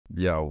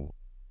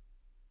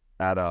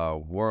at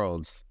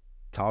Worlds,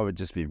 Tom would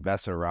just be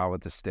messing around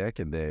with the stick,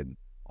 and then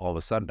all of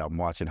a sudden I'm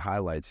watching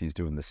highlights. He's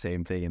doing the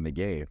same thing in the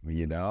game,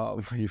 you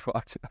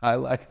watching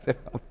highlights. And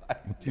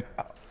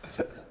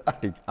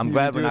I'm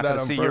glad we're not going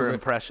to see your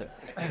impression.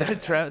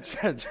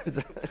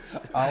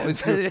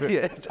 Always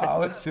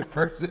the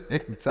first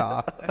thing,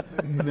 Tom.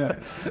 No.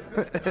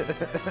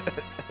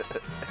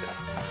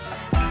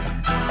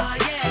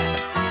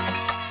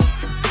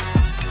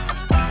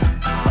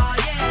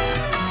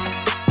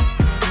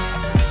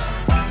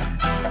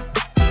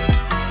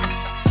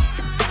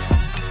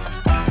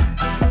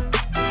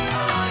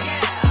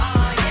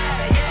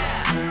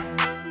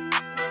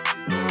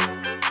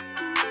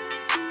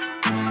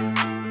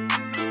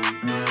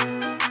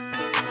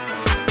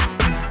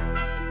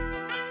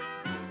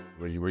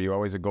 Were you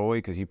always a goalie?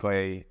 Because you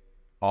play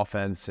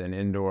offense and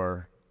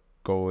indoor,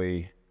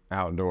 goalie,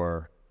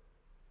 outdoor,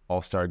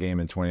 all-star game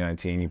in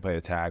 2019. You played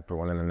attack, for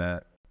one in the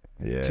net.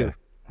 Yeah. 2.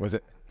 Was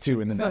it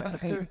 2 in the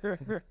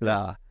net?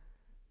 Nah.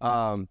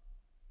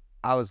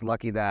 I was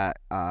lucky that,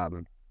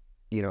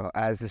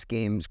 as this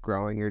game's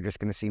growing, you're just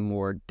going to see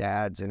more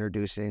dads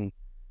introducing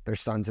their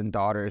sons and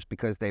daughters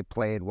because they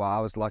played. Well, I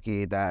was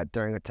lucky that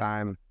during a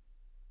time,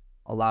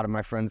 a lot of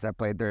my friends that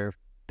played, their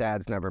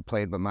dads never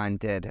played, but mine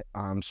did.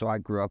 So I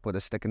grew up with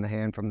a stick in the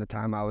hand from the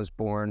time I was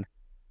born.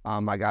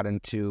 I got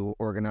into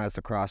organized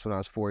lacrosse when I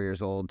was 4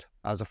 years old.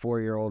 I was a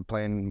 4-year-old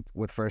playing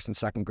with first and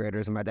second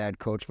graders, and my dad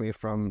coached me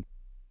from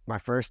my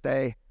first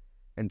day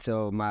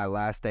until my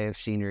last day of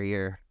senior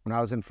year. When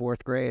I was in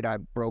 4th grade, I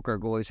broke our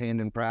goalie's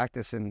hand in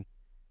practice, and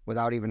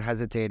without even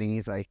hesitating,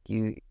 he's like,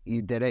 you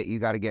did it, you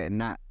got to get in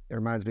net. It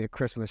reminds me of a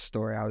Christmas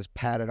story. I was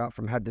padded up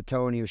from head to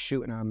toe, and he was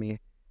shooting on me.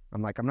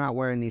 I'm like, I'm not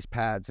wearing these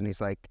pads. And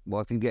he's like, well,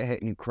 if you get hit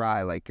and you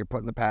cry, like, you're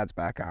putting the pads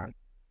back on.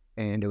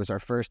 And it was our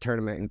first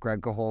tournament, and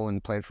Greg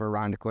Caholen played for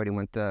Ryder. He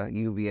went to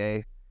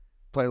UVA,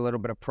 played a little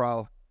bit of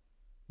pro,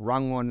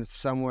 rung one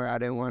somewhere. I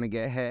didn't want to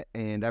get hit,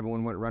 and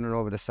everyone went running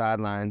over the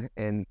sideline.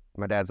 And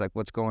my dad's like,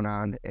 what's going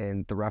on?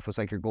 And the ref was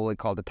like, your goalie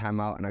called a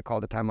timeout. And I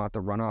called a timeout to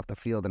run off the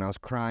field, and I was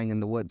crying in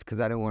the woods because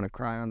I didn't want to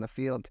cry on the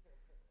field.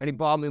 And he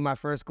bought me my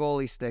first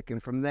goalie stick,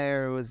 and from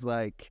there it was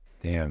like,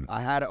 damn.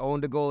 I had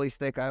owned a goalie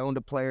stick. I owned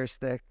a player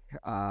stick.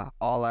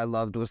 All I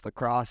loved was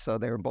lacrosse, so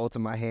they were both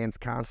in my hands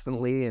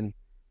constantly, and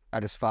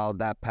I just followed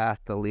that path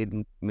to lead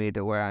me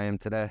to where I am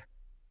today.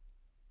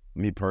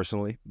 Me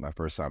personally, my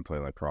first time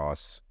playing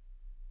lacrosse,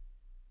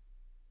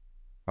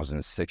 I was in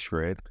 6th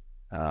grade.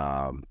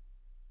 I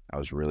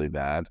was really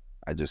bad.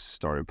 I just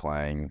started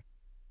playing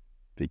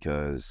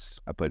because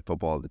I played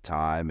football at the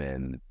time,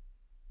 and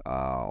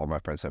all my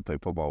friends I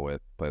played football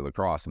with played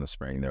lacrosse in the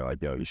spring. They're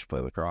like, yo, you should play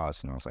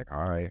lacrosse. And I was like,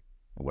 all right.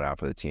 I went out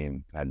for the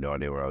team. I had no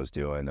idea what I was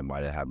doing. I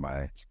might have had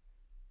my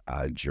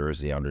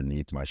jersey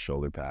underneath my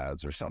shoulder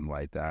pads or something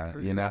like that.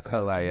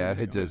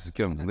 It just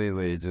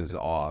completely just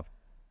off.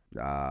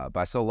 But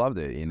I still loved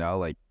it,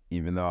 like,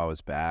 even though I was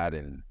bad,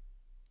 and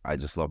I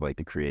just love, like,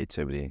 the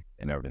creativity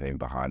and everything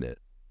behind it.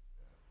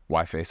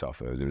 Why face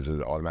off? Was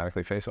it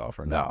automatically face off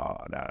or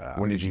no?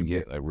 When did you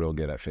get real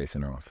good at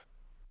facing off?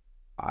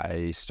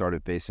 I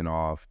started facing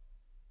off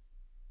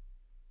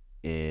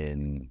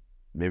in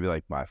maybe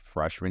like my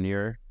freshman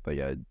year. Like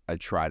I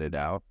tried it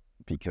out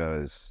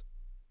because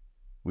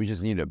we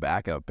just needed a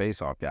backup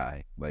face-off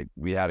guy. Like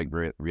we had a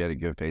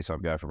good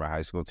face-off guy for my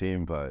high school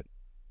team, but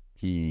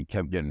he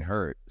kept getting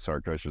hurt. So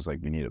our coach was like,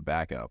 we need a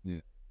backup.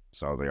 Yeah.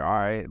 So I was like, all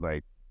right,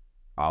 like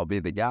I'll be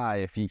the guy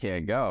if he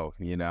can't go,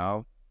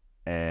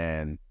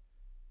 And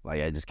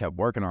like I just kept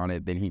working on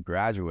it. Then he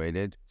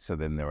graduated. So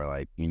then they were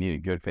like, you need a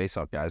good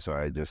face-off guy. So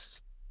I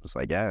just was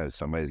like, yeah,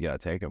 somebody's got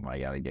to take him. I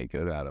got to get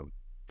good at him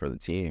for the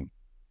team.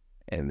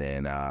 And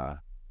then I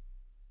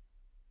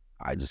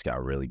just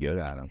got really good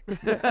at him.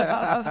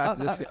 I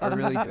just got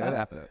really good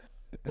at him.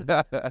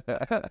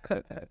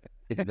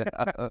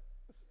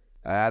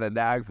 I had a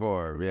knack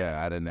for him. Yeah,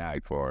 I had a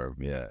knack for him.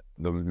 Yeah.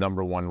 The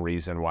number one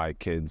reason why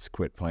kids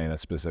quit playing a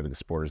specific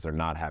sport is they're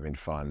not having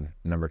fun.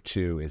 Number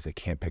 2 is they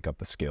can't pick up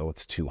the skill.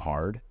 It's too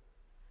hard.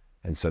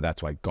 And so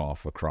that's why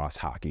golf, lacrosse,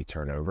 hockey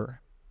turn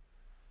over.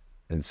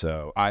 And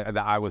so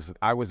I was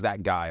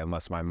that guy,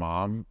 unless my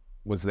mom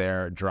was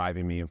there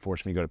driving me and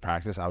forced me to go to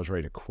practice. I was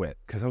ready to quit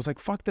because I was like,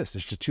 fuck this.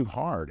 It's just too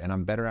hard and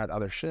I'm better at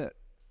other shit.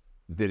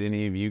 Did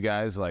any of you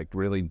guys like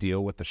really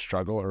deal with the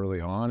struggle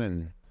early on?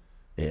 And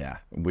yeah,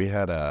 we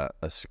had a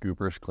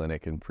scoopers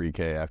clinic in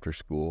pre-K after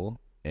school,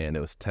 and it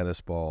was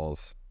tennis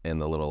balls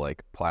and the little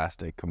like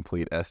plastic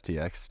complete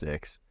STX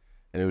sticks.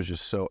 And it was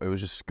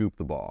just scoop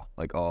the ball,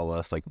 like all of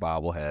us like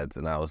bobbleheads.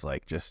 And I was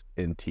like just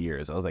in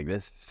tears. I was like,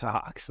 this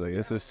sucks. Like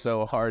this is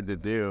so hard to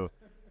do.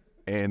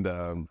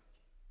 And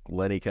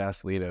Lenny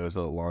Castellino, who's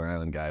a Long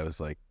Island guy, was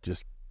like,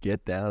 just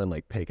get down and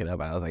like pick it up.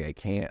 I was like, I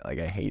can't, like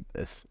I hate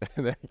this.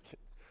 And I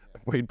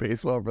played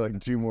baseball for like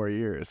 2 more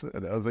years.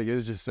 And I was like, it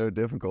was just so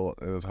difficult.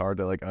 It was hard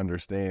to like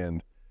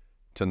understand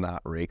to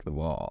not rake the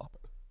ball.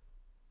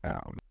 I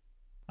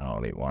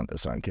don't even want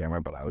this on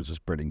camera, but I was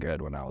just pretty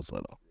good when I was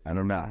little. I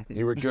don't know.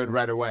 You were good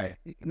right away.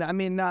 I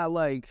mean, not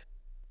like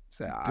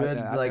So good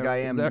like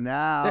I am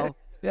now.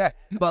 Yeah,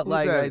 but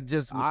like said, I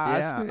just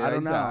I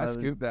don't know. I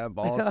scooped that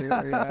ball too.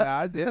 Yeah,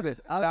 I did it.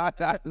 I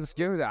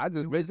scooped it. I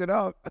just mixed it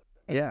up.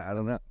 Yeah, I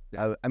don't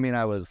know. I mean,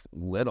 I was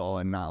little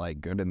and not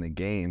like good in the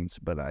games,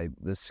 but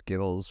the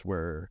skills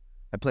were.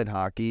 I played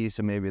hockey,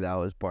 so maybe that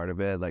was part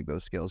of it. Like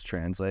those skills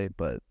translate,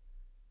 but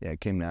yeah,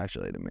 it came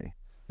naturally to me.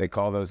 They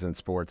call those in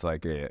sports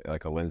like a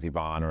Lindsey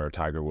Vonn or a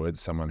Tiger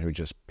Woods, someone who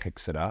just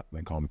picks it up.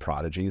 They call them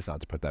prodigies, not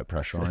to put that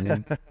pressure on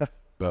you.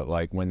 But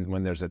like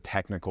when there's a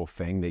technical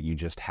thing that you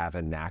just have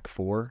a knack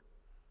for,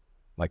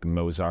 like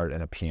Mozart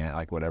and a piano,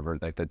 like whatever,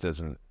 like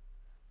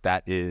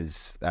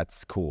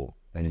that's cool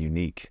and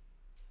unique.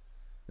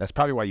 That's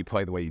probably why you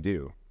play the way you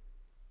do.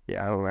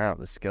 Yeah, I don't know.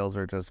 The skills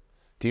are just.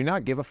 Do you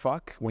not give a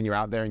fuck when you're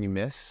out there and you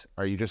miss?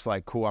 Are you just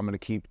like, cool, I'm going to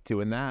keep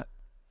doing that?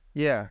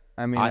 Yeah,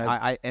 I mean,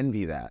 I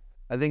envy that.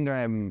 I think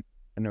I'm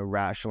an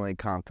irrationally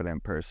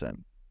confident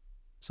person.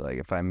 So like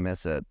if I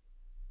miss it,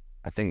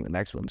 I think the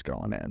next one's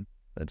going in.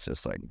 That's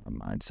just like a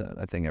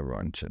mindset. I think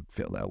everyone should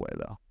feel that way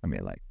though. I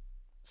mean, like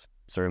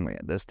certainly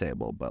at this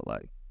table, but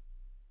like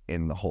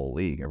in the whole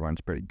league, everyone's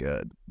pretty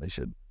good. They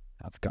should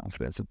have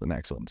confidence that the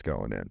next one's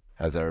going in.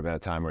 Has there ever been a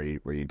time where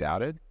you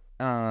doubted?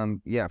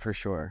 Yeah, for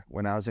sure.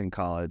 When I was in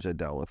college, I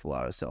dealt with a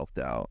lot of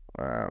self-doubt.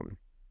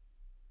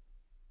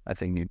 I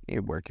think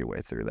you work your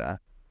way through that.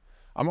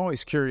 I'm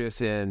always curious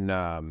in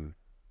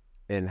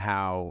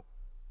how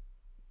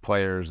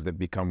players that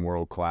become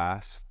world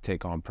class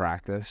take on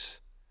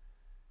practice,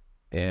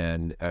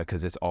 and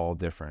because it's all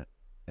different,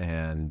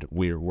 and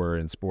we're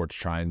in sports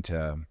trying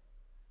to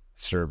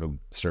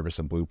service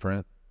a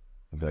blueprint.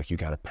 Like you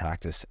got to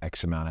practice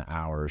X amount of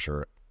hours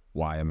or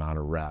Y amount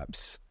of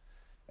reps,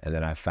 and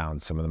then I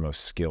found some of the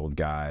most skilled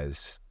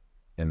guys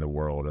in the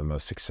world, the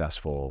most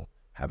successful,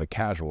 have a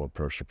casual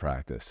approach to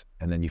practice,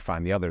 and then you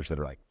find the others that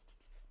are like,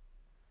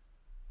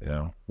 you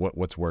know,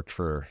 what's worked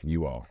for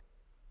you all?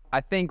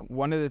 I think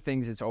one of the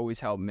things that's always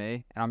helped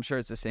me, and I'm sure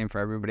it's the same for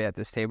everybody at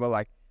this table,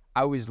 like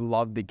I always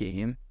loved the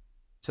game.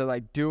 So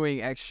like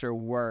doing extra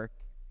work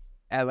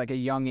at like a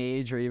young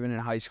age or even in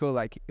high school,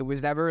 like it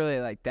was never really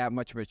like that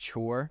much of a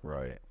chore.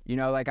 Right. You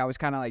know, like I was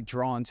kind of like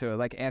drawn to it.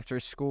 Like after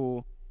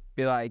school,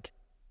 be like,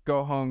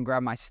 go home,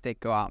 grab my stick,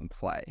 go out and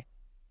play.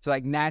 So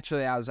like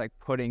naturally I was like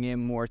putting in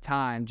more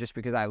time just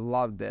because I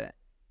loved it.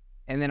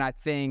 And then I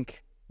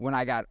think when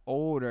I got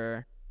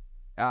older,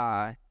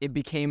 it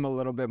became a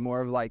little bit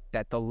more of like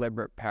that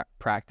deliberate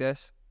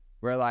practice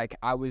where like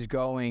I was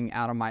going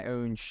out on my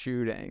own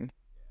shooting.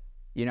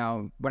 You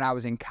know, when I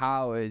was in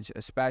college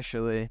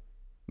especially,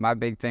 my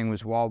big thing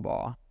was wall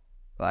ball.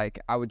 Like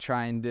I would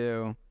try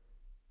and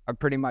I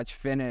pretty much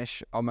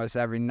finish almost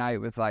every night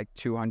with like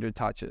 200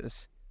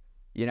 touches,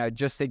 you know,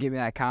 just to give me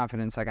that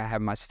confidence like I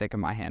have my stick in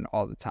my hand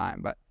all the time.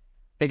 But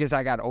I think as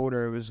I got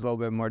older, it was a little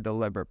bit more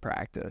deliberate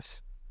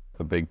practice.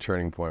 A big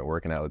turning point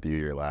working out with you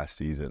your last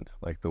season,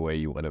 like the way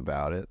you went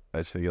about it. I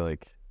just feel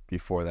like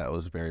before that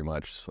was very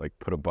much like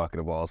put a bucket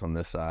of balls on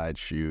this side,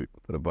 shoot,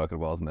 put a bucket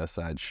of balls on this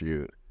side,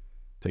 shoot,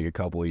 take a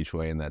couple each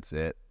way, and that's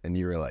it. And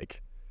you were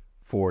like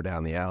 4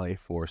 down the alley,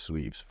 4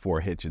 sweeps,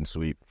 4 hitch and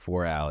sweep,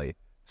 4 alley,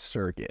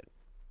 circuit.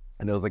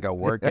 And it was like a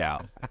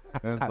workout.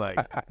 And it's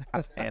like,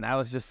 and I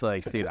was just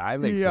like, dude,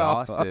 I'm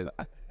exhausted.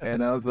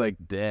 And I was like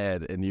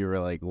dead. And you were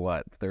like,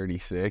 what,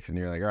 36? And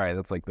you're like, all right,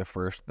 that's like the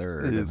first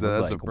third. That's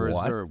like, the first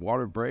what? third.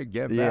 Water break,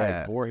 get Yeah.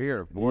 back. 4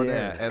 here, 4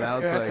 there. And I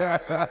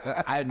was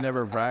like, I had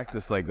never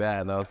practiced like that.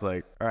 And I was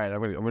like, all right,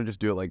 I'm gonna just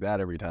do it like that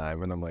every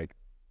time. And I'm like,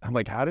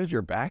 how does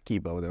your back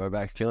keep up with it? My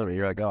back's killing me.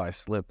 You're like, oh, I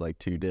slipped like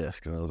 2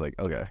 discs. And I was like,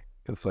 okay.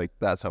 It's like,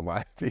 that's how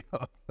I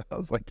feel. I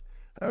was like,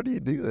 how do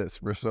you do this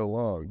for so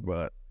long?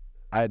 But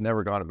I had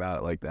never gone about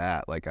it like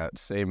that. Like,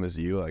 same as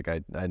you. Like,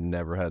 I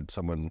never had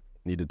someone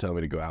need to tell me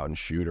to go out and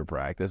shoot or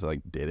practice. I,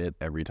 like, did it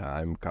every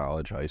time,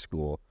 college, high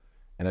school.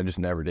 And I just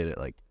never did it,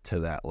 like, to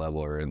that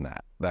level or in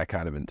that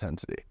kind of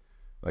intensity.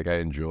 Like, I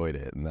enjoyed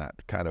it, and that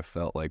kind of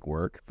felt like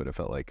work, but it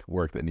felt like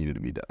work that needed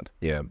to be done.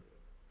 Yeah.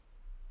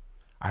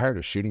 I hired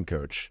a shooting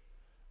coach.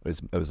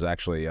 It was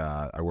actually,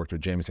 I worked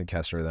with Jameson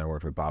Kessler, then I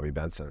worked with Bobby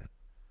Benson.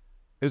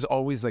 It was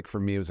always, like,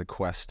 for me, it was a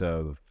quest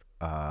of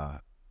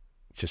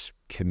just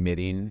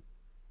committing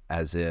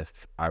as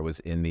if I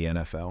was in the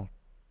NFL,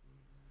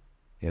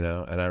 you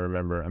know? And I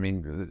remember, I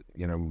mean,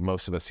 you know,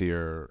 most of us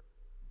here,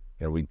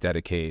 you know, we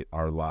dedicate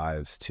our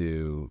lives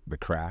to the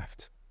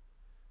craft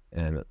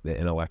and the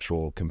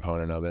intellectual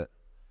component of it.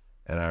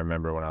 And I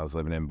remember when I was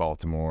living in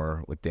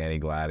Baltimore with Danny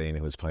Gladding,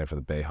 who was playing for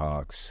the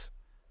Bayhawks,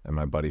 and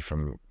my buddy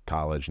from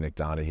college, Nick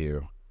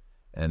Donahue,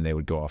 and they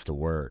would go off to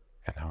work.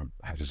 And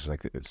I just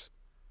like, it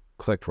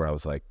clicked where I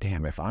was like,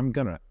 damn, if I'm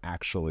going to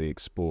actually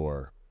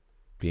explore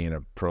being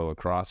a pro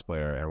lacrosse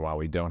player, and while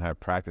we don't have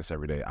practice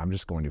every day, I'm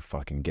just going to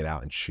fucking get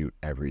out and shoot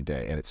every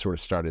day. And it sort of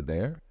started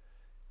there.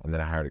 And then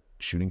I hired a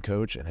shooting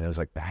coach, and then I was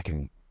like back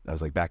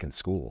in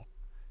school.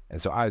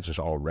 And so I was just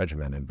all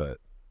regimented, but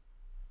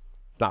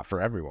it's not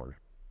for everyone.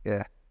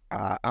 Yeah.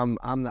 I'm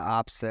the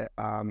opposite.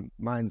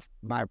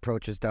 My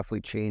approach has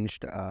definitely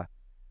changed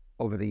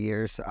over the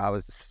years. I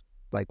was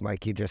like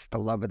Mikey, just the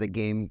love of the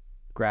game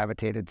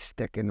gravitated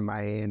stick into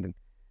my hand, and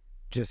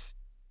just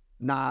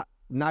not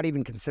not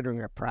even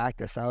considering a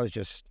practice. I was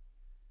just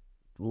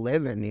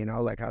living, you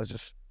know, like I was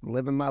just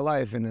living my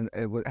life, and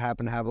it would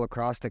happen to have a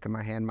lacrosse stick in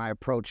my hand. My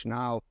approach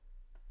now,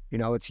 you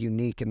know, it's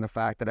unique in the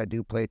fact that I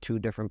do play 2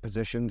 different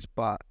positions,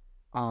 but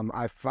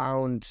I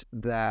found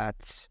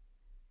that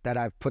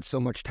I've put so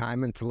much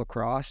time into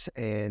lacrosse,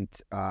 and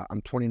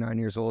I'm 29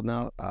 years old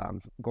now,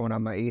 going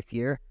on my 8th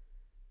year.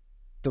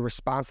 The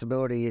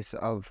responsibilities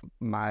of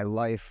my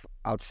life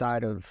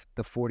outside of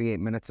the 48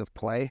 minutes of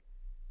play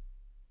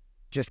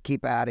just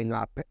keep adding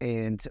up,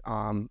 and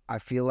I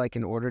feel like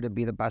in order to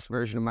be the best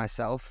version of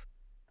myself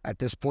at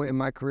this point in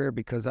my career,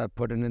 because I've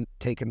put in and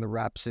taken the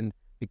reps, and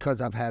because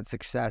I've had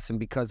success, and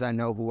because I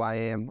know who I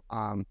am,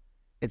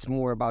 it's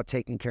more about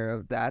taking care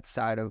of that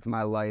side of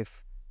my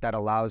life that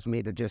allows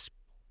me to just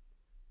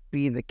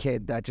be the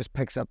kid that just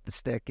picks up the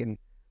stick and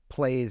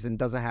plays and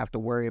doesn't have to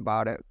worry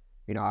about it.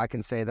 You know, I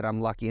can say that I'm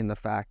lucky in the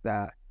fact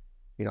that,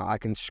 you know, I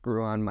can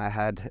screw on my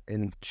head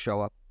and show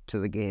up to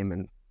the game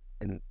and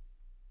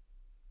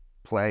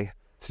play.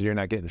 So you're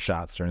not getting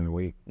shots during the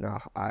week? No,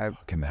 I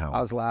hell.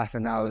 was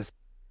laughing. I was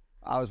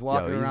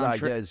walking around.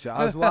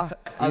 I was walking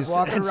It's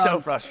around.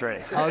 so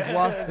frustrating.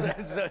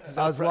 I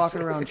was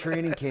walking around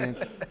training camp,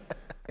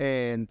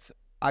 and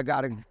I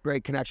got a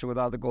great connection with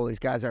other goalies,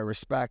 guys I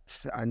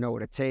respect. I know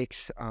what it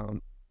takes.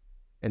 And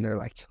they're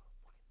like,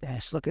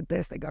 "Yes, look at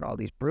this. They got all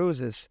these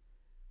bruises,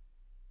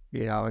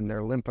 you know," and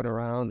they're limping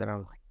around, and I'm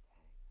like,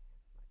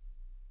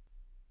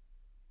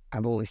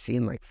 I've only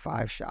seen like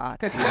 5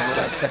 shots. You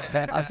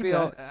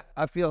know?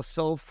 I feel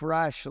so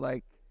fresh,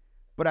 like,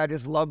 but I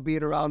just love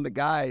being around the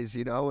guys,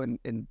 you know,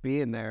 and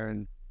being there.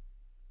 And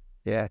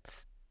yeah,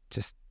 it's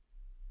just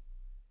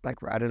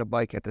like riding a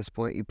bike at this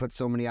point. You put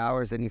so many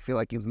hours and you feel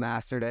like you've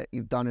mastered it.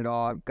 You've done it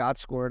all. I've got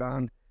scored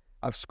on.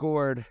 I've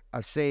scored.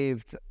 I've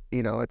saved.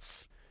 You know,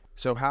 it's...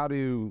 So how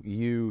do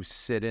you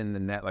sit in the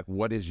net? Like,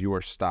 what is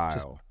your style?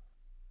 Just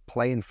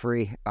playing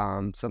free.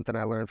 Something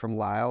I learned from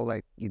Lyle,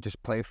 like, you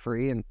just play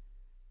free, and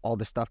all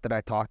the stuff that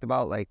I talked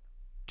about, like,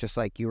 just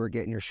like you were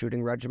getting your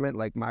shooting regiment,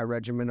 like my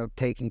regiment of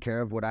taking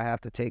care of what I have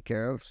to take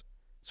care of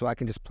so I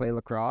can just play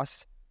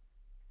lacrosse.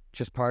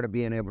 Just part of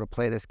being able to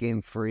play this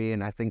game free.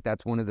 And I think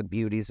that's one of the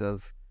beauties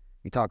of,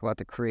 you talk about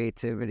the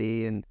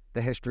creativity and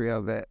the history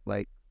of it.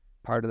 Like,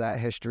 part of that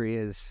history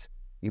is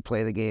you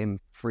play the game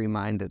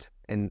free-minded,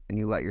 and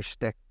you let your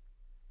stick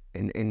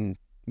and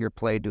your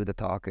play do the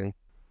talking.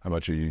 How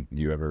much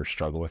you ever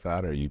struggle with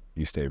that, or you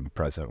stay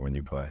present when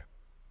you play?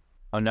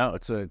 Oh, no,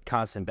 it's a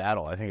constant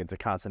battle. I think it's a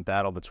constant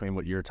battle between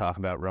what you're talking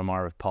about,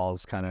 Romar, with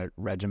Paul's kind of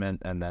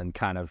regiment, and then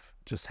kind of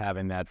just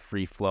having that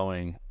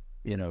free-flowing,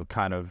 you know,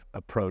 kind of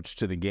approach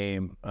to the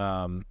game.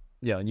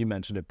 Yeah, and you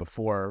mentioned it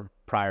before,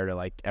 prior to,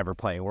 like, ever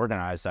playing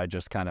organized, I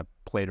just kind of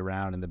played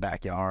around in the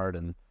backyard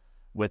and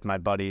with my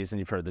buddies, and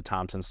you've heard the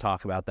Thompsons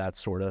talk about that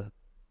sort of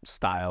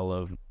style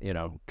of, you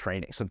know,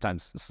 training.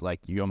 Sometimes it's like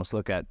you almost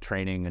look at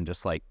training and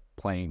just, like,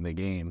 playing the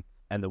game.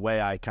 And the way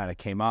I kind of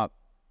came up,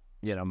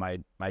 you know, my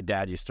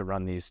dad used to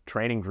run these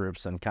training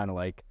groups, and kind of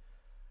like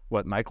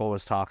what Michael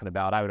was talking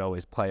about, I would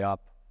always play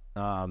up,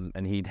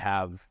 and he'd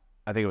have,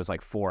 I think it was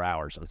like 4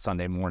 hours on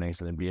Sunday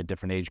mornings, and there'd be a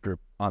different age group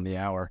on the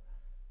hour,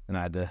 and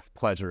I had the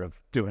pleasure of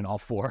doing all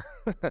 4.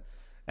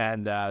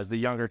 And it was the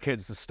younger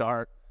kids to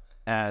start,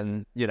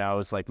 and, you know, it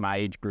was like my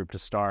age group to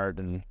start,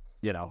 and,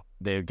 you know,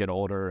 they would get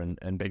older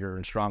and bigger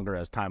and stronger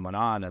as time went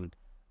on. And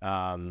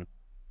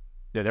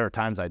yeah, there were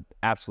times I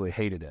absolutely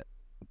hated it,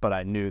 but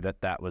I knew that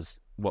that was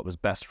what was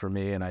best for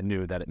me, and I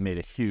knew that it made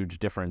a huge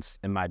difference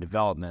in my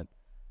development.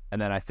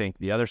 And then I think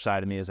the other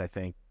side of me is I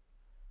think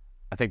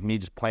me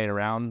just playing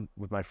around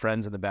with my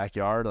friends in the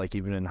backyard, like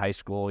even in high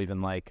school,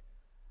 even like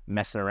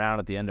messing around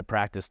at the end of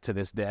practice to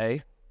this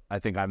day, I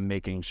think I'm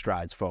making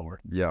strides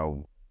forward.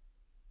 Yo,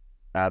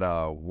 at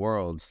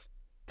Worlds,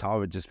 Tom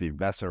would just be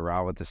messing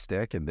around with the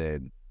stick, and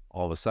then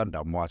all of a sudden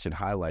I'm watching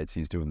highlights.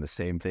 He's doing the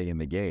same thing in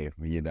the game,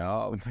 you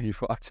know? You're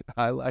watching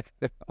highlights.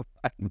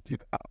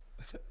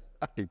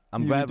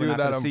 I'm glad we're not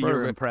going to see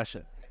your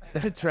impression.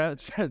 I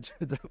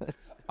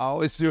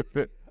always do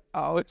it. I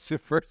always do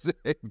first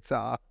name,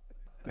 Tom.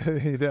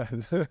 He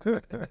does.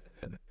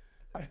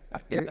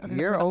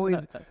 You're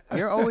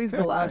always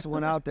the last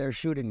one out there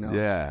shooting, though.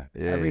 Yeah.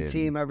 Every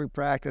team, every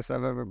practice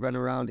I've ever been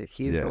around,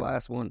 he's the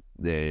last one.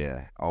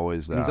 Yeah.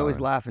 Always. He's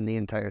always laughing the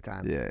entire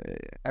time. Yeah.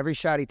 Every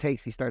shot he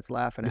takes, he starts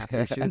laughing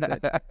after he shoots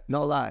it.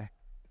 No lie.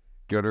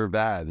 Good or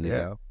bad, you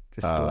know?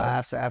 Just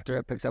laughs after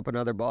it, picks up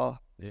another ball.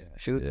 Yeah.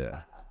 Shoots.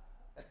 Yeah.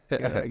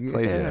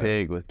 Plays a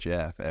pig with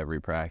Jeff every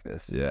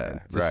practice. Yeah,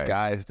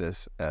 disguised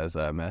as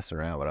a mess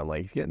around, but I'm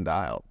like, he's getting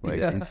dialed.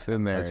 Like he's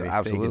sitting there, and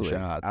he's taking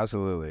shots,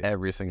 absolutely,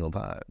 every single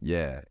time.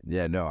 Yeah.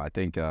 No, I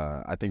think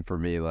for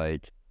me,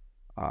 like,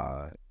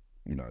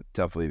 you know,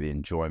 definitely the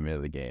enjoyment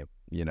of the game.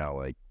 You know,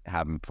 like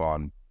having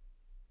fun.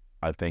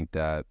 I think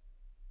that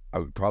I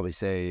would probably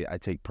say I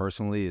take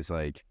personally is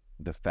like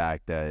the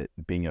fact that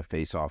being a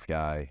face-off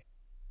guy,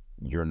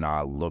 you're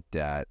not looked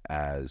at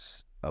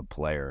as a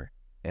player,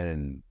 and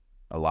in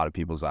a lot of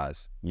people's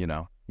eyes, you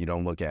know, you're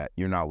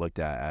not looked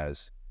at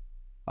as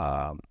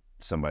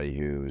somebody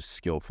who's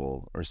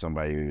skillful or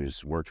somebody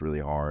who's worked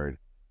really hard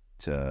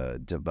to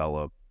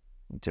develop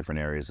different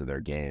areas of their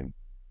game.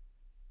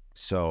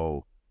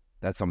 So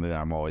that's something that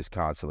I'm always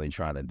constantly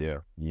trying to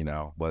do, you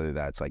know, whether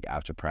that's like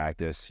after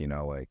practice, you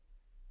know, like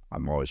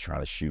I'm always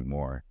trying to shoot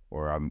more,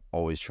 or I'm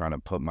always trying to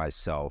put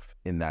myself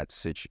in that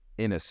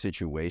in a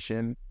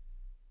situation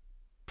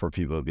for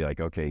people to be like,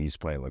 okay, he's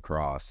playing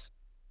lacrosse.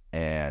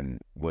 And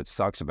what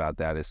sucks about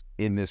that is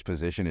in this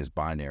position is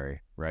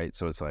binary, right?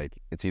 So it's like,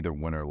 it's either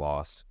win or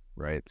loss,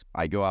 right?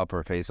 I go out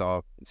for a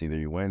face-off, it's either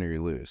you win or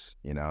you lose,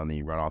 you know, and then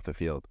you run off the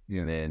field.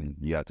 And then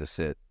you have to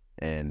sit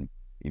and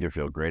either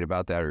feel great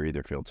about that or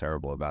either feel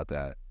terrible about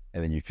that.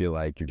 And then you feel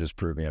like you're just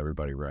proving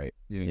everybody right,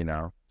 you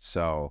know?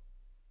 So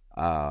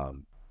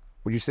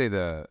would you say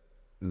the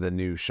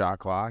new shot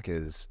clock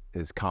is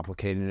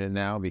complicating it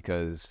now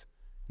because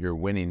you're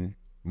winning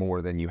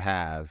more than you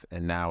have,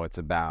 and now it's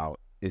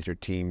about, is your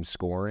team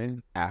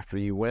scoring after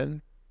you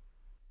win?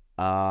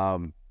 I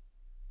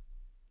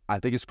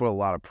think it's put a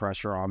lot of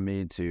pressure on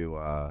me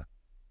to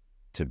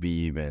be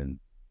even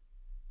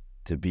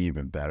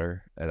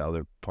better at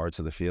other parts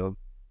of the field,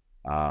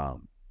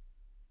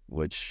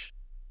 which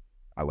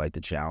I like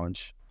the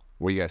challenge.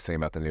 What do you guys think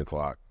about the new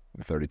clock,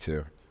 the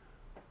 32?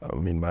 I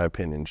mean, my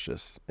opinion's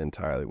just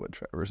entirely what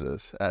Trevor's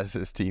is as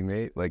his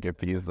teammate. Like, if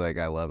he's like,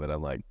 I love it,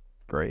 I'm like,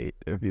 great.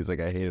 If he's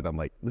like, I hate it, I'm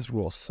like, this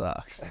rule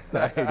sucks.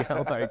 Like,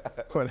 I'm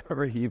like,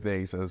 whatever he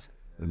thinks is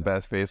the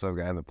best face-off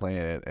guy on the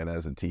planet, and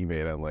as a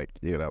teammate, I'm like,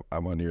 you know,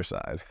 I'm on your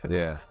side.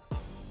 Yeah.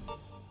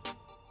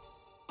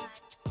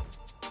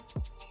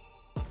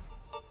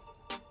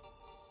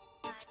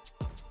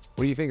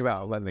 What do you think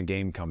about letting the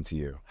game come to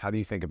you? How do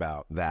you think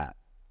about that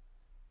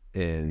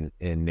in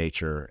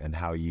nature, and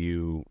how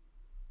your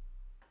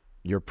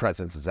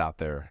presence is out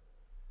there?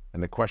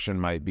 And the question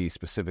might be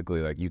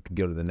specifically like, you could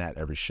go to the net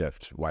every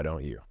shift. Why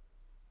don't you?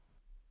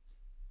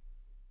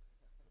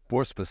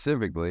 More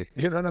specifically,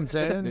 You know what I'm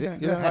saying? You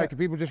know, like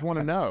people just want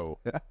to know,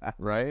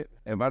 right?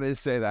 if I didn't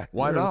say that,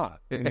 Why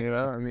not? You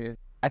know, I mean,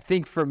 I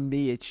think for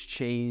me, it's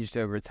changed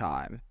over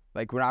time.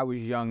 Like when I was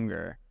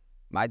younger,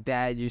 my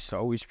dad used to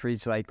always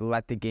preach, like,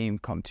 let the game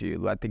come to you,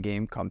 let the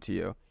game come to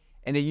you.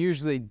 And it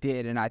usually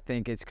did. And I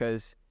think it's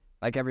because,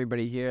 like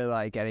everybody here,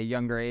 like at a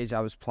younger age,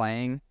 I was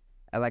playing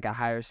at like a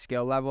higher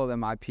skill level than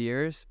my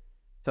peers.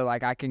 So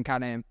like I can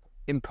kind of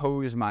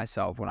impose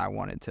myself when I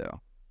wanted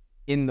to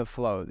in the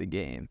flow of the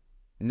game.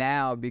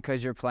 Now,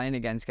 because you're playing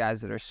against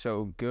guys that are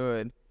so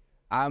good,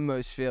 I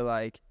almost feel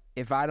like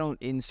if I don't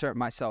insert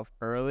myself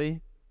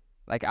early,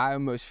 like I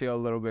almost feel a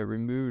little bit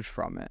removed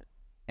from it.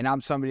 And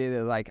I'm somebody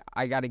that, like,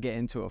 I got to get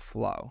into a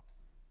flow,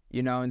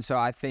 you know? And so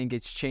I think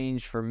it's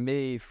changed for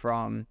me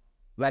from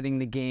letting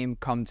the game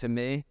come to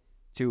me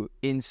to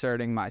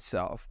inserting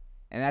myself.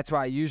 And that's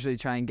why I usually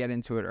try and get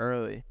into it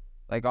early,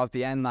 like off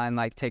the end line,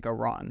 like take a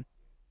run,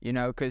 you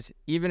know? Because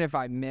even if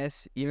I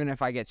miss, even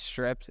if I get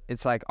stripped,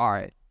 it's like, all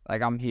right,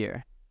 like I'm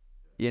here,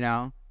 you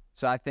know?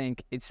 So I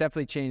think it's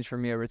definitely changed for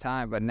me over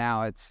time, but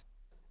now it's,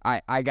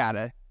 I got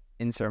to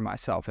insert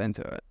myself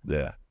into it.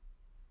 Yeah.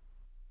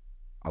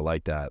 I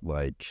like that.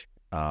 Like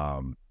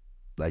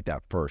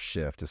that first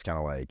shift. It's kind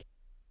of like,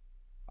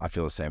 I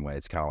feel the same way.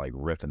 It's kind of like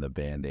ripping the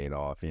Band-Aid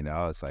off, you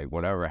know? It's like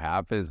whatever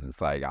happens, it's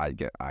like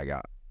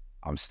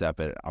I'm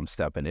stepping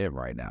in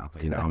right now.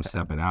 You know, I'm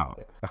stepping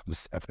out. I'm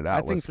stepping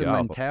out. I think the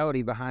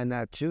mentality behind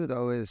that too,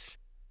 though, is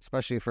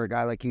especially for a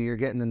guy like you, you're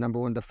getting the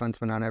 #1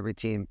 defenseman on every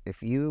team.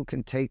 If you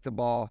can take the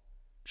ball,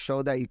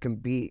 show that you can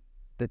beat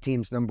the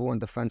team's #1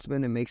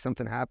 defenseman and make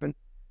something happen,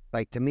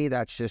 like, to me,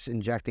 that's just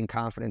injecting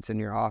confidence in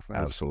your offense.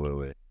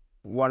 Absolutely.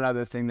 One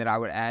other thing that I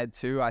would add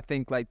too, I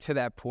think, like, to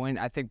that point,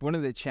 I think one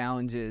of the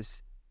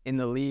challenges in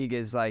the league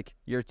is, like,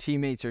 your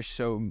teammates are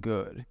so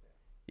good.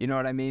 You know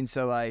what I mean?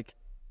 So, like,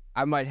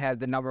 I might have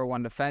the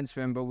 #1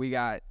 defenseman, but we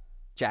got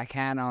Jack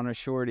Hanna on a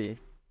shorty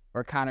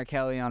or Connor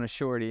Kelly on a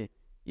shorty.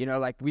 You know,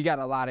 like, we got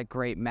a lot of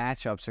great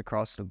matchups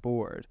across the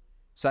board.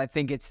 So I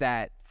think it's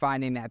that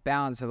finding that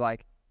balance of,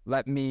 like,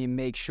 let me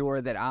make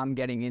sure that I'm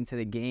getting into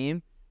the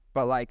game,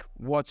 but, like,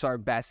 what's our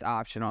best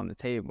option on the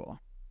table?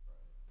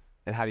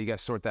 And how do you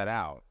guys sort that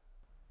out?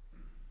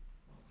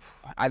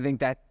 I think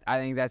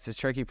that's the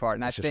tricky part.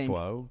 And It's just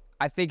flow?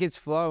 I think it's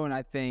flow, and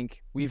I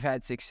think we've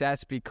had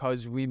success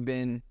because we've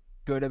been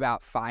good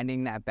about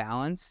finding that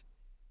balance.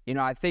 You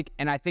know, I think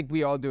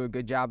we all do a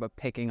good job of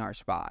picking our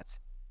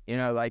spots. You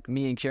know, like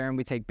me and Kieran,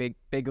 we take big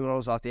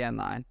littles off the end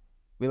line.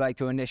 We like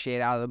to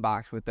initiate out of the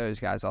box with those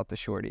guys off the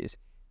shorties.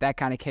 That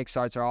kind of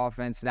kickstarts our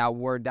offense. Now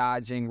we're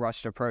dodging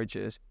rushed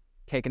approaches,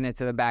 kicking it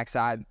to the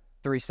backside,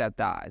 3-step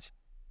dodge.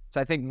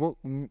 So I think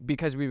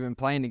because we've been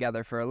playing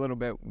together for a little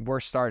bit, we're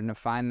starting to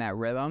find that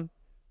rhythm.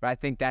 But I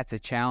think that's a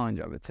challenge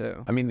of it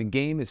too. I mean, the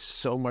game is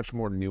so much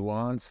more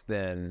nuanced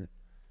than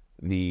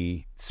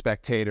the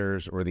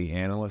spectators or the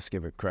analysts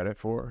give it credit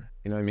for.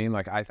 You know what I mean?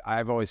 Like,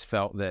 I've always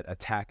felt that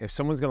if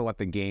someone's going to let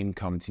the game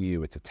come to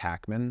you, it's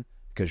attackman,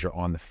 because you're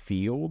on the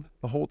field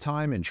the whole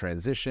time in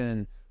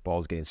transition,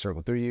 ball's getting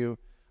circled through you.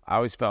 I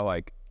always felt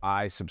like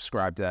I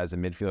subscribed to that as a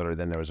midfielder.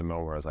 Then there was a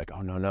moment where I was like,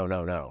 oh,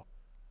 no.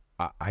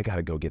 I got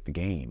to go get the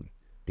game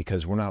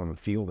because we're not on the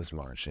field as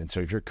much. And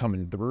so if you're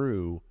coming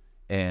through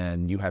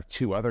and you have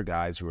two other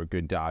guys who are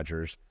good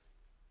dodgers,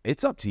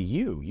 it's up to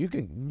you. You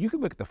could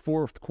look at the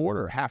fourth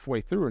quarter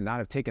halfway through and not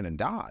have taken a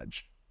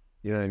dodge.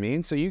 You know what I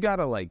mean? So you got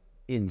to like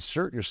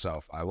insert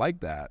yourself. I like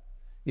that.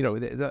 You know,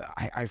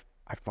 I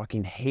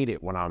fucking hate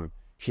it when I'm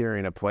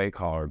hearing a play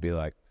caller be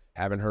like,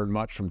 haven't heard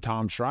much from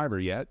Tom Schreiber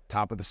yet,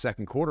 top of the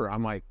second quarter.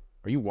 I'm like,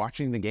 are you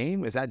watching the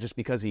game? Is that just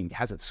because he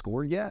hasn't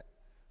scored yet?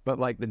 But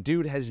like the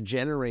dude has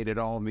generated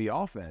all of the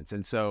offense.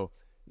 And so,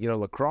 you know,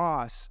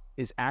 lacrosse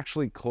is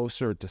actually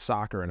closer to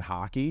soccer and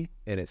hockey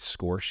in its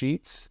score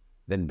sheets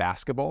than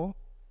basketball,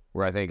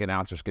 where I think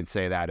announcers could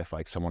say that if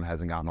like someone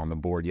hasn't gotten on the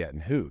board yet in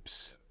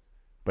hoops,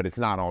 but it's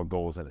not all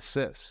goals and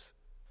assists.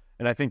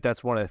 And I think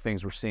that's one of the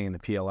things we're seeing in the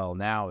PLL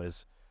now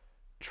is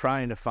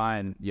trying to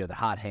find, you know, the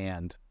hot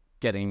hand,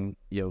 getting,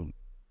 you know,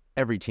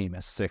 every team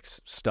has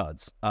 6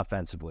 studs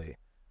offensively.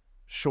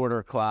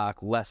 Shorter clock,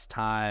 less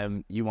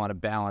time. You want to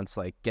balance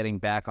like getting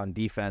back on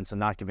defense and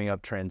not giving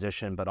up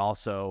transition, but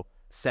also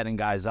setting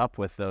guys up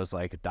with those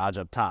like dodge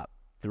up top,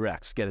 through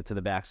X, get it to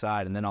the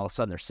backside, and then all of a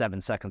sudden there's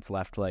 7 seconds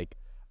left. Like,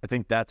 I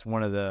think that's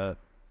one of the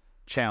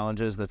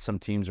challenges that some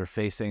teams are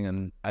facing,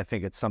 and I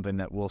think it's something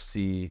that we'll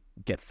see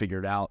get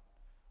figured out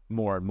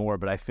more and more.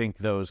 But I think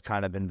those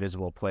kind of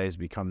invisible plays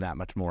become that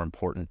much more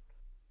important.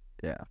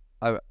 Yeah.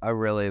 I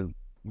really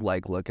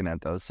like looking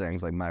at those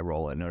things. Like my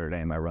role at Notre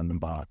Dame, I run the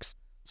box.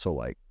 So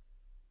like,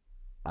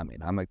 I mean,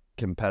 I'm a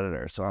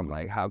competitor, so I'm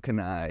like, how can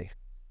I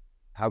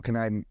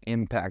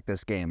impact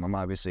this game? I'm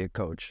obviously a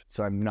coach,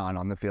 so I'm not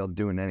on the field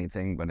doing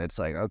anything, but it's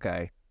like,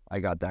 okay, I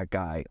got that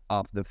guy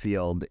off the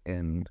field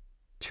in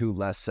 2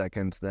 less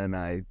seconds than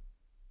I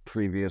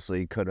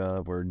previously could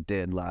have or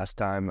did last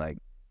time. Like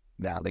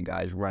now the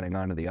guy's running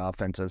onto the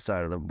offensive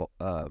side of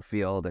the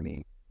field, and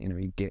he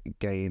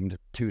gained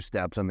 2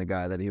 steps on the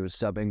guy that he was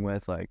subbing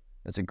with. Like,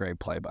 that's a great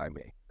play by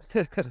me.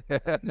 That's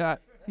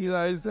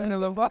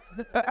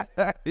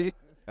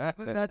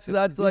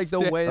like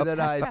the way that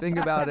I think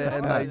about it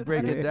and like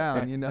break it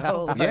down, you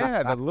know?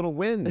 Yeah, the little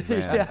wins,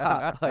 man.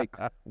 Yeah, like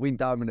we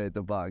dominate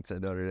the box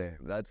at Notre Dame.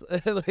 That's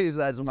at least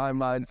that's my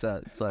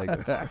mindset. It's like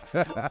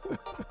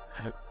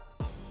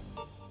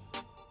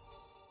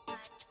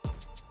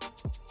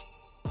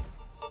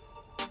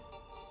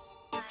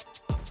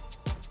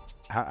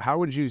how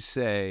would you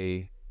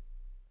say,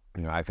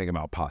 you know, I think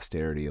about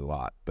posterity a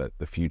lot, but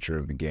the future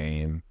of the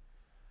game,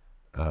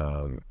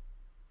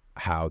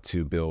 how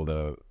to build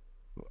a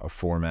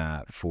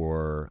format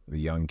for the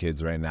young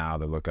kids right now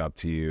that look up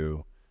to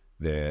you,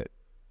 that,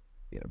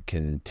 you know,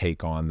 can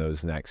take on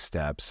those next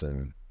steps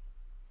and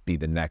be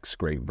the next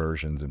great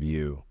versions of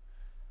you.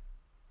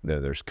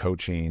 There's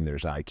coaching,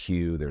 there's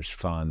IQ, there's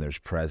fun, there's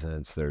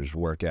presence, there's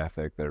work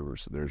ethic,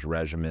 there's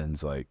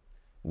regimens. Like,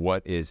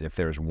 what is, if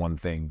there's one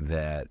thing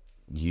that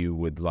you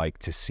would like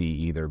to see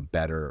either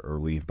better or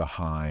leave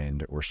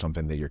behind, or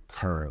something that you're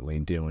currently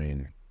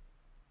doing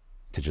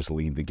to just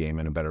leave the game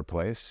in a better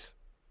place,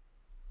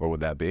 what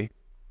would that be?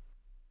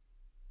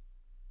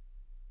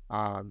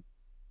 Mine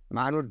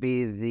would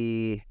be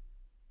the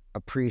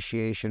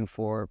appreciation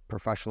for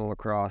professional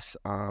lacrosse.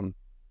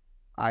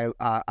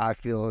 I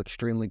feel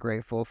extremely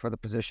grateful for the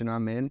position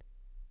I'm in,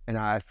 and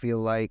I feel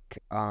like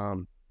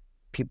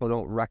people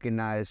don't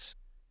recognize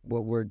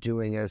what we're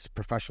doing as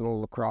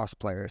professional lacrosse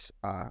players.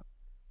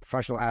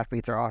 Professional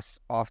athletes are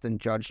often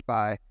judged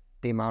by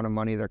the amount of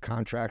money their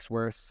contract's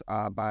worth,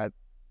 by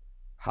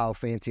how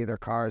fancy their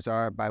cars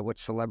are, by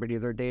which celebrity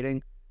they're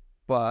dating.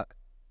 But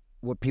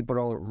what people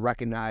don't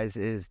recognize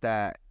is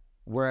that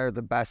we're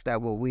the best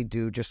at what we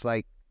do, just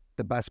like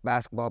the best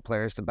basketball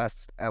player is the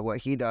best at what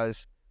he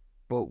does.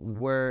 But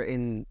we're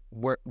in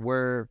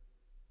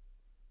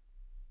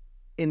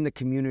the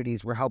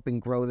communities. We're helping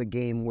grow the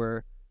game.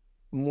 We're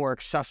more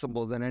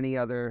accessible than any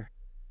other,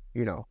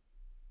 you know,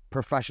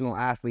 professional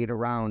athlete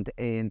around.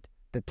 And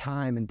the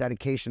time and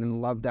dedication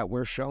and love that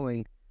we're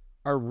showing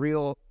are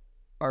real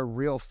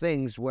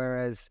things.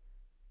 Whereas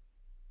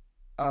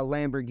a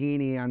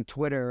Lamborghini on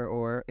Twitter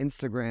or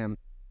Instagram,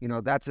 you know,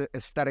 that's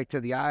aesthetic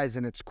to the eyes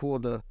and it's cool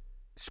to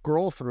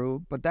scroll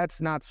through, but that's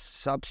not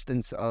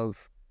substance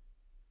of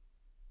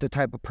the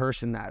type of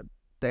person that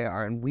they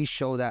are. And we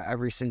show that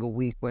every single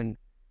week when,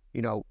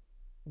 you know,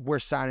 we're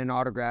signing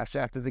autographs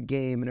after the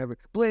game and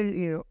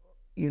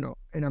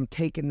and I'm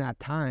taking that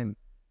time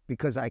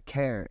because I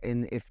care.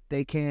 And if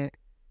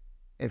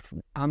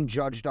I'm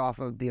judged off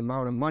of the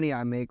amount of money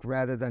I make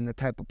rather than the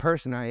type of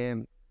person I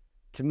am,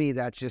 to me,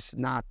 that's just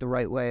not the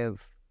right way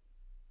of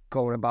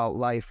going about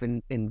life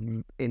and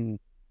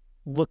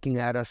looking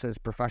at us as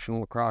professional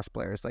lacrosse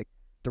players. Like,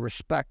 the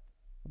respect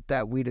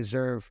that we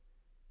deserve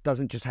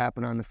doesn't just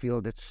happen on the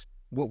field. It's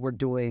what we're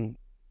doing,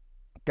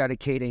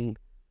 dedicating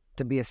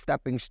to be a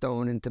stepping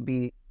stone and to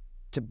be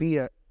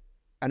an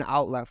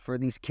outlet for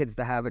these kids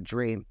to have a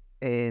dream.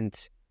 And,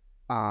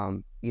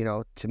 you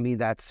know, to me,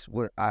 that's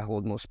what I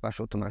hold most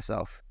special to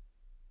myself.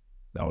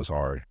 That was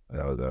hard.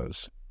 That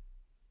was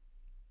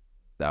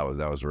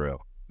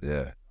real.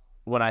 Yeah.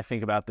 When I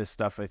think about this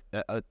stuff,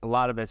 a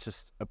lot of it's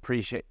just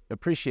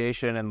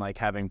appreciation and like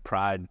having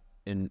pride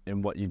in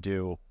what you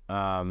do.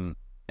 And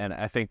And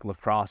I think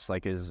lacrosse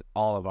like is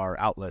all of our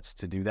outlets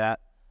to do that.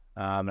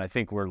 And I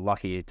think we're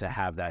lucky to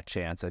have that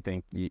chance. I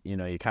think, you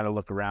know, you kind of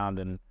look around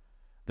and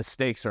the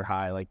stakes are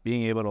high, like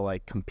being able to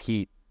like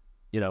compete,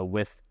 you know,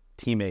 with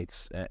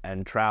teammates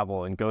and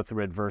travel and go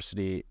through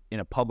adversity in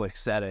a public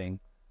setting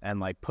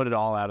and like put it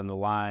all out on the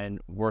line,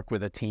 work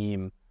with a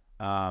team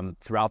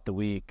throughout the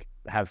week,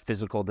 have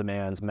physical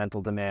demands,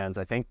 mental demands.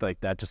 I think like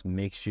that just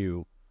makes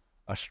you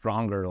a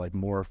stronger, like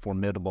more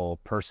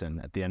formidable person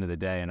at the end of the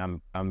day. And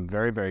I'm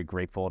very, very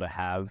grateful to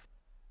have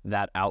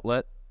that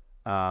outlet.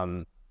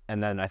 And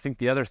then I think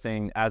the other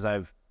thing, as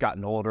I've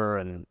gotten older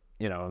and,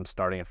 you know, I'm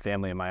starting a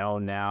family of my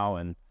own now,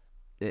 and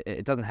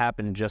it doesn't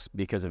happen just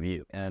because of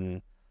you.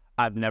 And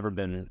I've never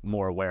been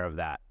more aware of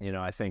that. You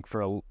know, I think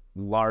for a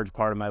large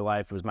part of my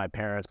life, it was my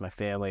parents, my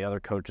family, other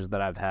coaches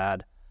that I've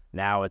had.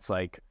 Now it's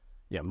like,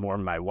 you know, more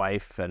my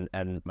wife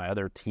and my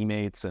other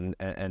teammates. And,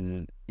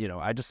 you know,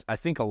 I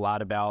think a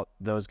lot about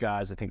those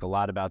guys. I think a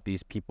lot about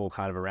these people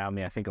kind of around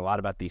me. I think a lot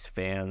about these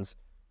fans.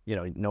 You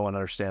know, no one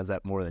understands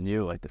that more than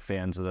you. Like the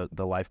fans are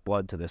the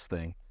lifeblood to this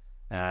thing.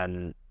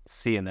 And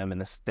seeing them in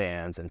the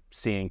stands and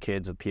seeing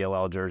kids with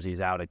PLL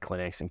jerseys out at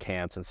clinics and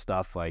camps and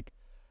stuff, like,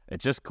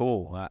 it's just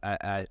cool.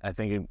 I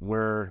think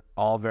we're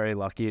all very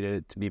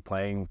lucky to be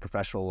playing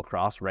professional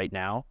lacrosse right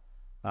now.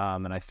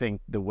 And I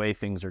think the way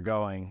things are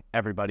going,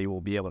 everybody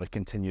will be able to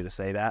continue to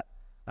say that.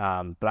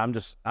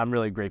 But I'm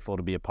really grateful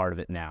to be a part of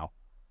it now.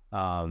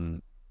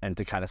 And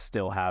to kind of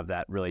still have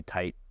that really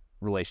tight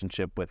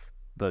relationship with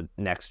the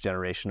next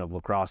generation of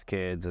lacrosse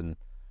kids and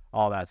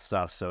all that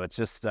stuff. So it's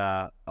just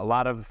a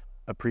lot of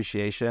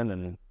appreciation,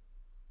 and,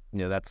 you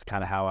know, that's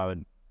kind of how I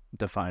would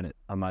define it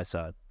on my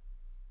side.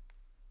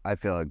 I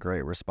feel a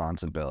great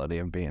responsibility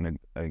of being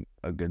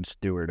a good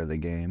steward of the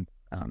game.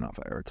 I don't know if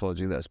I ever told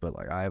you this, but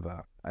like I have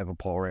a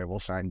Paul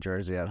Rabil signed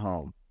jersey at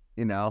home,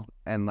 you know,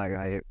 and like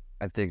I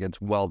think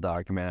it's well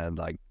documented.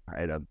 Like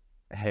I had a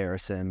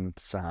Harrison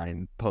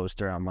signed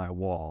poster on my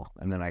wall,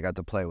 and then I got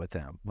to play with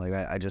him. Like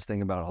I just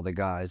think about all the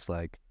guys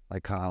like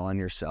Kyle and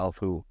yourself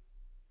who,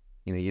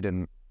 you know, you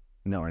didn't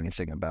know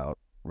anything about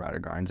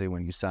Ryder Garnsey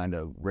when you signed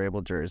a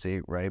Rabil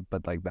jersey, right?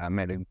 But like that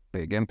made a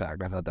big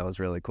impact. I thought that was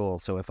really cool.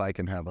 So if I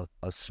can have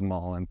a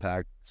small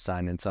impact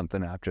signing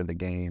something after the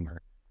game,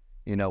 or,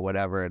 you know,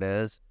 whatever it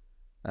is,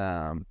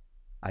 I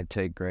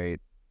take great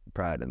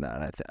pride in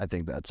that. I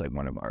think that's like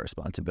one of our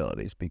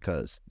responsibilities,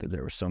 because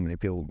there were so many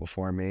people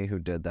before me who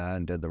did that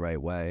and did the right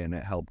way, and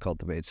it helped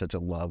cultivate such a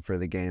love for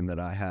the game that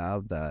I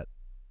have that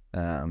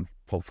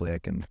hopefully I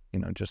can, you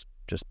know, just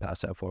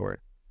pass that forward.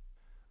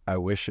 I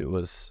wish it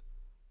was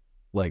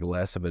like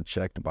less of a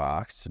checked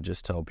box to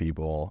just tell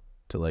people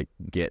to like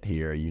get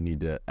here. You need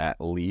to at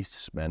least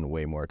spend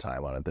way more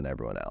time on it than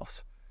everyone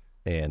else.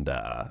 And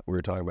we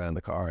were talking about it in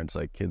the car, and it's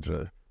like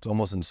it's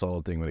almost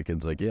insulting when a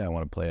kid's like, yeah, I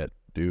want to play at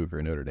Duke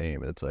or Notre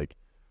Dame. And it's like,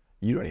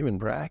 you don't even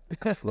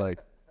practice. Like,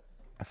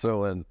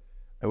 so, and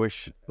I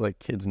wish like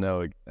kids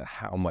know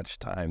how much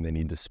time they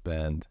need to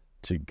spend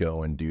to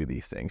go and do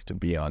these things, to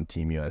be on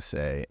Team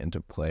USA and to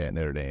play at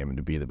Notre Dame and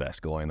to be the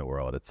best goalie in the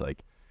world. It's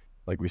like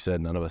we said,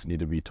 none of us need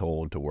to be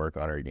told to work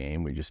on our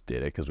game. We just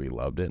did it because we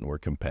loved it and we're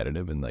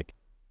competitive, and like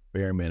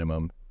bare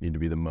minimum, you need to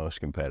be the most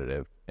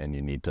competitive and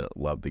you need to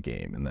love the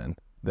game, and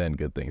then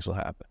good things will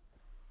happen.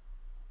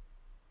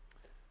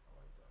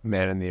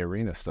 Man in the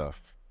arena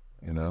stuff,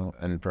 you know,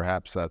 and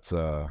perhaps that's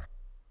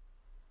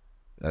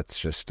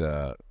just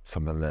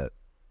something that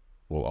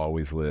will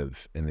always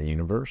live in the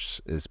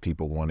universe, is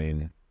people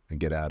wanting a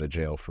get out of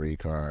jail free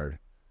card,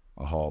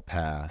 a hall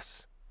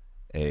pass,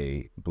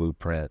 a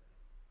blueprint,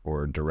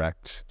 or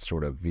direct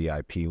sort of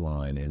VIP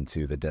line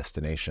into the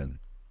destination.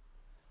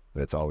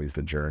 But it's always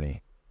the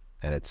journey,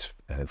 and it's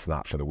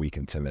not for the weak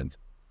and timid,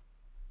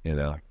 you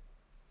know.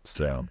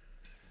 So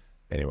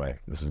anyway,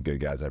 this is good,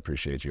 guys. I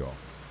appreciate you all.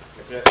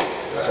 That's it.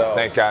 So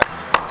thanks, guys.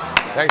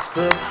 Thanks,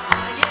 crew.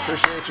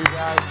 Appreciate you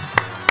guys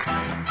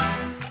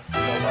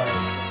so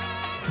much.